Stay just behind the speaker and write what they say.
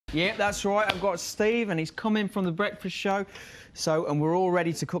Yeah, that's right. I've got Steve, and he's come in from the breakfast show. And we're all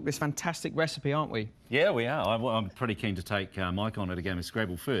ready to cook this fantastic recipe, aren't we? Yeah, we are. I'm pretty keen to take Mike on at a game of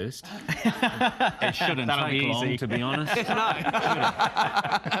Scrabble first. It shouldn't take long, to be honest. No,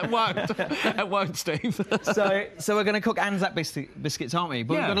 it won't. It won't, Steve. So we're going to cook Anzac biscuits, aren't we?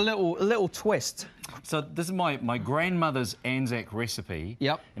 But we've got a little twist. So this is my grandmother's Anzac recipe.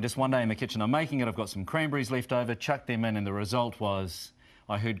 Yep. And just one day in the kitchen, I'm making it. I've got some cranberries left over, chucked them in, and the result was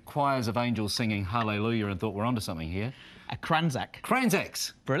I heard choirs of angels singing Hallelujah and thought we're onto something here. A Cranzac.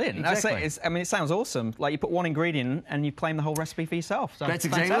 Cranzacs. Brilliant. Exactly. I mean, it sounds awesome. Like you put one ingredient and you claim the whole recipe for yourself. So That's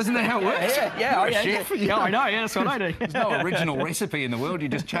exactly, isn't that how it works? Yeah, You're a chef. Yeah, I know. Yeah, that's what I do. There's no original recipe in the world. You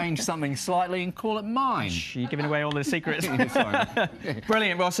just change something slightly and call it mine. You're giving away all the secrets.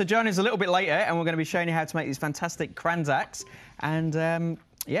 Brilliant. Well, so Joan is a little bit later, and we're going to be showing you how to make these fantastic Cranzacs. And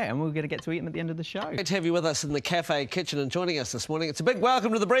yeah, and we're going to get to eat them at the end of the show. Great to have you with us in the cafe kitchen and joining us this morning. It's a big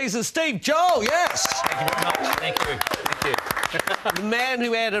welcome to the Breezes, Steve Joll. Yes. Thank you very much. Thank you. Thank you. The man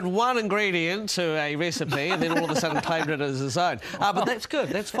who added one ingredient to a recipe and then all of a sudden claimed it as his own. But that's good.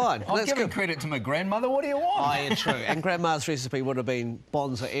 That's fine. I'm That's giving good. credit to my grandmother. What do you want? Oh, yeah, true. And Grandma's recipe would have been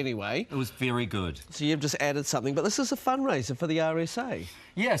bonza anyway. It was very good. So you've just added something. But this is a fundraiser for the RSA.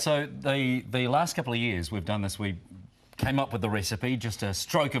 Yeah, so the last couple of years we've done this. We came up with the recipe, just a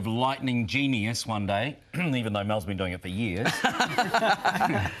stroke of lightning genius one day, even though Mel's been doing it for years.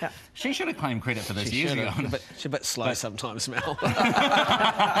 She should have claimed credit for this years ago. She's a bit slow sometimes, Mel.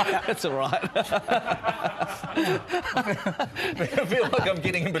 That's all right. I feel like I'm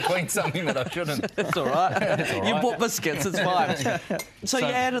getting in between something that I shouldn't. That's all right. That's all right. You bought biscuits, it's fine. So you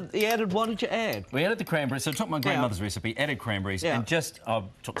added, what did you add? We added the cranberries. So I took my grandmother's recipe, added cranberries, and just I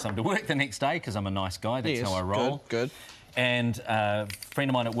took some to work the next day because I'm a nice guy. That's how I roll. Good. And a friend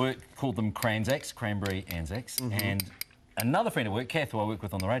of mine at work called them Cranzacs, cranberry Anzacs. And another friend at work, Kath, who I work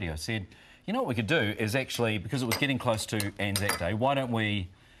with on the radio, said, you know what we could do is actually, because it was getting close to Anzac Day, why don't we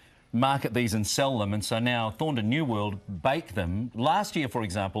market these and sell them? And so now Thornton New World bake them. Last year, for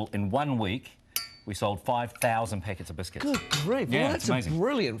example, in 1 week, we sold 5,000 packets of biscuits. Good grief. Yeah, well, that's amazing. a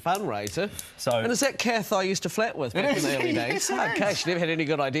brilliant fundraiser. So, and is that Kath I used to flat with back in the early days? Okay, she never had any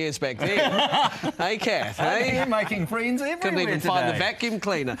good ideas back then. Hey, Kath, hey? You're making friends everywhere Couldn't even find the vacuum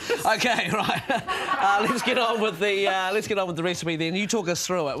cleaner. Okay, right. Let's get on with the recipe then. You talk us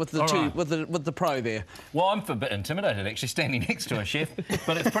through it with the with the pro there. Well, I'm a bit intimidated actually standing next to a chef,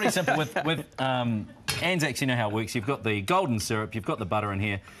 but it's pretty simple with Anzacs. You know how it works. You've got the golden syrup, you've got the butter in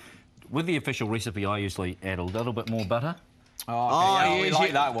here. With the official recipe, I usually add a little bit more butter. Oh, okay. We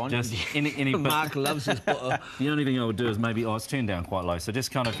like that one. Just any Mark loves his butter. The only thing I would do is maybe, it's turned down quite low, so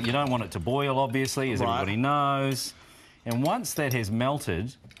just kind of, you don't want it to boil, obviously, as everybody knows. And once that has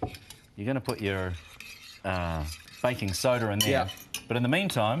melted, you're going to put your baking soda in there. Yeah. But in the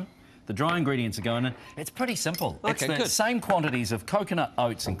meantime, the dry ingredients are going in. It's pretty simple. Okay, it's the same quantities of coconut,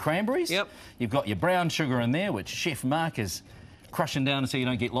 oats and cranberries. Yep. You've got your brown sugar in there, which Chef Mark is crushing down so you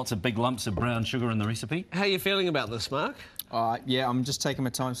don't get lots of big lumps of brown sugar in the recipe. How are you feeling about this, Mark? Yeah, I'm just taking my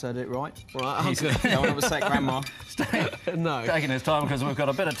time so I do it right. Right, I'm good. Don't want to upset Grandma. No. Taking his time because we've got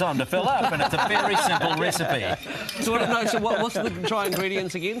a bit of time to fill up, and it's a very simple recipe. So what's the dry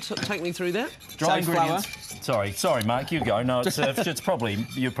ingredients again? Take me through that. Dry ingredients. Sorry, Mark, you go. No, it's probably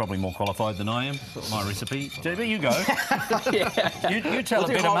you're probably more qualified than I am. My recipe. But you go. Yeah. You tell a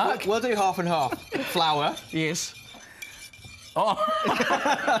bit, Mark. We'll do half and half. Flour. Yes. Oh,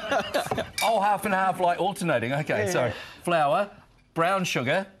 half and half, like alternating. Okay, Yeah. so flour, brown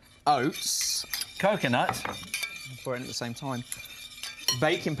sugar, Oats. coconut. Pour it at the same time.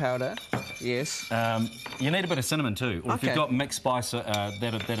 Baking powder. Yes. You need a bit of cinnamon too, or if you've got mixed spice,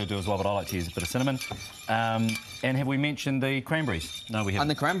 that'll do as well. But I like to use a bit of cinnamon. And have we mentioned the cranberries? No, we haven't. And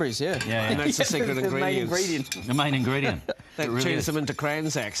the cranberries, yeah. And that's the secret the main ingredient. The main ingredient. That turns them into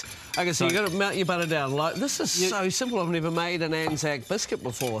Cranzacs. Okay, so you've got to melt your butter down low. This is so simple. I've never made an Anzac biscuit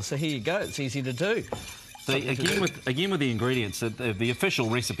before, so here you go. It's easy to do. Again with the ingredients, the official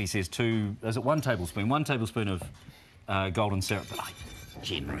recipe says 1 tablespoon? 1 tablespoon of golden syrup.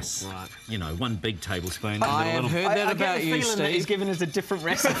 Generous. Right. You know, 1 big tablespoon. I have heard that about you, Steve. He's given us a different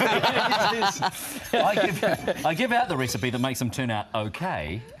recipe. I give out the recipe that makes them turn out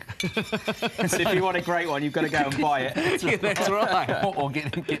okay. So if you want a great one, you've got to go and buy it. Yeah, that's right. or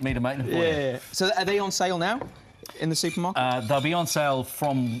get me to make them for you. Yeah. So are they on sale now in the supermarket? They'll be on sale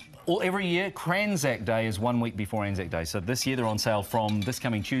from every year. Cranzac Day is 1 week before Anzac Day. So this year they're on sale from this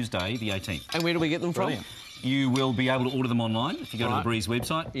coming Tuesday, the 18th. And where do we get them from? Brilliant. you will be able to order them online if you go to the Right. Breeze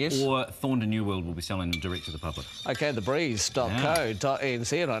website. Yes. Or Thornton New World will be selling them direct to the public. OK,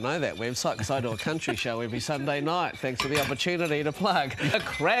 thebreeze.co.nz. I know that website because I do a country show every Sunday night. Thanks for the opportunity to plug.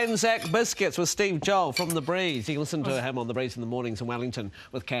 Cranzac biscuits with Steve Joll from The Breeze. You can listen to him on The Breeze in the mornings in Wellington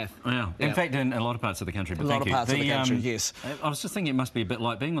with Kath. Yeah. In fact, in a lot of parts of the country. But A lot of parts of the country, yes. I was just thinking it must be a bit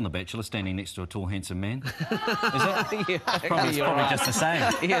like being on The Bachelor, standing next to a tall, handsome man. Is that? Yeah, Probably just the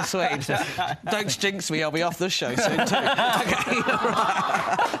same. Yeah, sweet. Don't jinx me, I'll be off this show soon too. OK,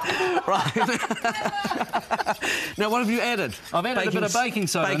 right. Now, what have you added? I've added a bit of baking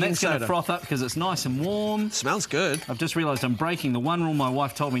soda, and that's going to soda. froth up because it's nice and warm. Smells good. I've just realised I'm breaking the one rule my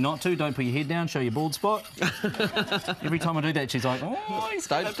wife told me not to. Don't put your head down, show your bald spot. Every time I do that, she's like, oh, he's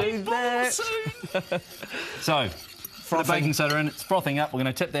Don't do that. So, put the baking soda in, it's frothing up. We're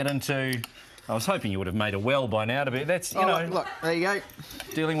going to tip that into... I was hoping you would have made a well by now to be... That's, you know... Look, there you go.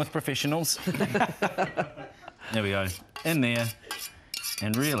 Dealing with professionals. There we go. In there.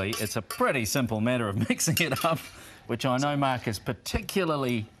 And really, it's a pretty simple matter of mixing it up, which I know Mark is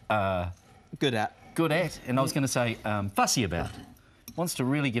particularly... Good at. And I was going to say fussy about. Wants to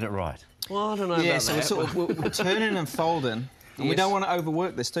really get it right. Well, I don't know Yeah, about so that. we're turning and folding. And we don't want to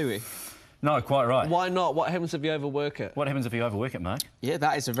overwork this, do we? No, quite right. Why not? What happens if you overwork it? What happens if you overwork it, Mark? Yeah,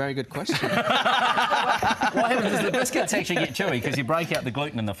 that is a very good question. What happens is the biscuits actually get chewy because you break out the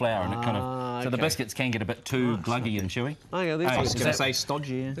gluten in the flour and it kind of... So the okay. biscuits can get a bit too gluggy and chewy. Oh, yeah, these Hey, I was ones going to that- say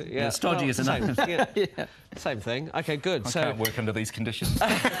stodgy. yeah, stodgy is enough. Same, yeah, same thing. OK, good. I can't work under these conditions.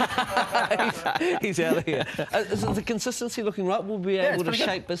 he's out of here. Is the consistency looking right? We'll be able to pretty good.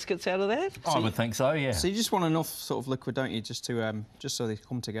 shape biscuits out of that? I would think so, yeah. So you just want enough sort of liquid, don't you, just to just so they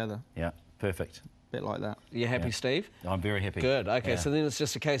come together, Yeah, perfect. a bit like that. You happy, Yeah. Steve? I'm very happy. Good. OK, Yeah. so then it's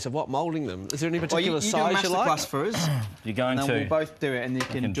just a case of what, moulding them? Is there any Well, particular you do a size you like? masterclass for us, You're going and to... then we'll both do it, and you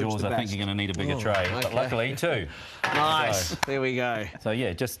can in judge Jaws, the I best. think you're going to need a bigger tray. But okay. luckily, two. Nice. So- There we go. So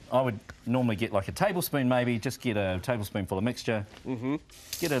yeah, I would normally get like a tablespoon maybe, just get a tablespoonful of mixture,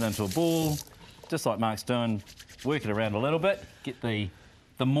 get it into a ball, just like Mark's doing, work it around a little bit, get the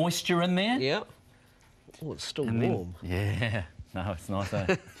moisture in there. Yeah. Oh, it's still and then- warm. yeah, no, it's nice,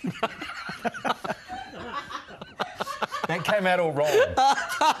 eh? That came out all wrong.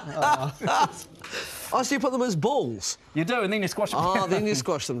 Oh, so you put them as balls? You do, and then you squash them Oh, down. then you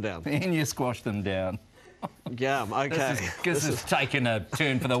squash them down. Then you squash them down. Yum, OK. This is taking a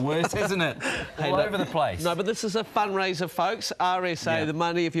turn for the worse, isn't it? All over the place. No, but this is a fundraiser, folks. RSA, Yeah. the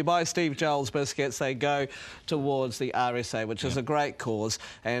money, if you buy Steve Joll's biscuits, they go towards the RSA, which is a great cause,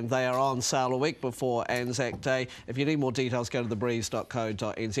 and they are on sale a week before Anzac Day. If you need more details, go to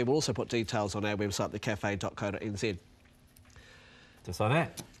thebreeze.co.nz. We'll also put details on our website, thecafe.co.nz. Just like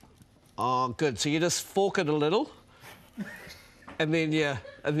that. Oh, good. So you just fork it a little, and then you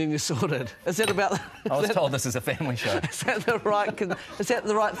sort it. Is that about? I was told this is a family show. Is that the right? Is that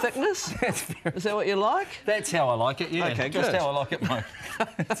the right thickness? Is that what you like? That's how I like it, yeah. Okay, Just good. how I like it, Mike.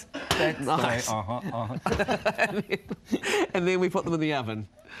 That's Nice. the way, And then we put them in the oven.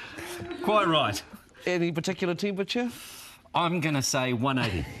 Quite right. Any particular temperature? I'm going to say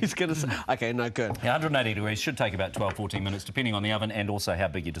 180. He's going to say... OK, no, good. Yeah, 180 degrees should take about 12, 14 minutes, depending on the oven and also how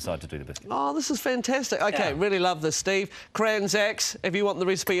big you decide to do the biscuit. Oh, this is fantastic. OK, Yeah. really love this, Steve. Cranzacs, if you want the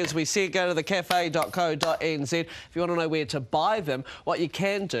recipe, as we said, go to thecafe.co.nz. If you want to know where to buy them, what you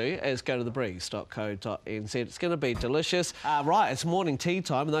can do is go to thebreeze.co.nz. It's going to be delicious. Right, it's morning tea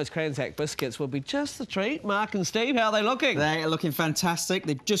time, and those Cranzac biscuits will be just the treat. Mark and Steve, how are they looking? They are looking fantastic.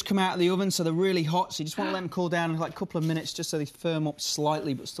 They've just come out of the oven, so they're really hot. So you just want to let them cool down in like a couple of minutes, just so they firm up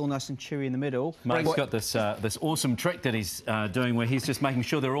slightly, but still nice and chewy in the middle. Mark's got this this awesome trick that he's doing where he's just making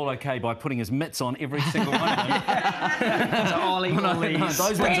sure they're all OK by putting his mitts on every single one of them. So Ollie, No, Ollie's. those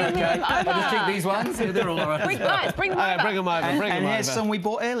ones Bring are OK. them I just over. check these ones. Yeah, they're all all right. Bring them over. Bring them over, And, bring and them here's over. some we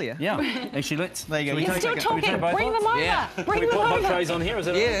bought earlier. Yeah, actually, let's... There you go. Shall we You're take- Still can we take talking. both Bring of them over. Yeah. Bring We them put hot over. trays on here, is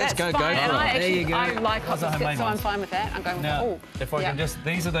it? Yeah, all right? let's That's go fine. And for I it. There you actually, go. I like hot Those are biscuits, homemade so I'm ones. fine with that. I'm going with Now, that. Oh, if I yeah. can just...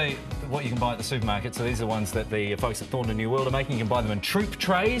 These are what you can buy at the supermarket. So these are the ones that the folks at Thornton New World are making. You can buy them in troop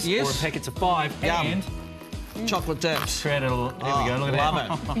trays Yes. or in packets of 5 Yum. and... Chocolate dips. Create a little... There we go, look at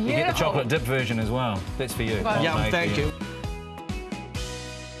love that. it. You get the Beautiful. chocolate dip version as well. That's for you. Well, Yum, Made for thank you.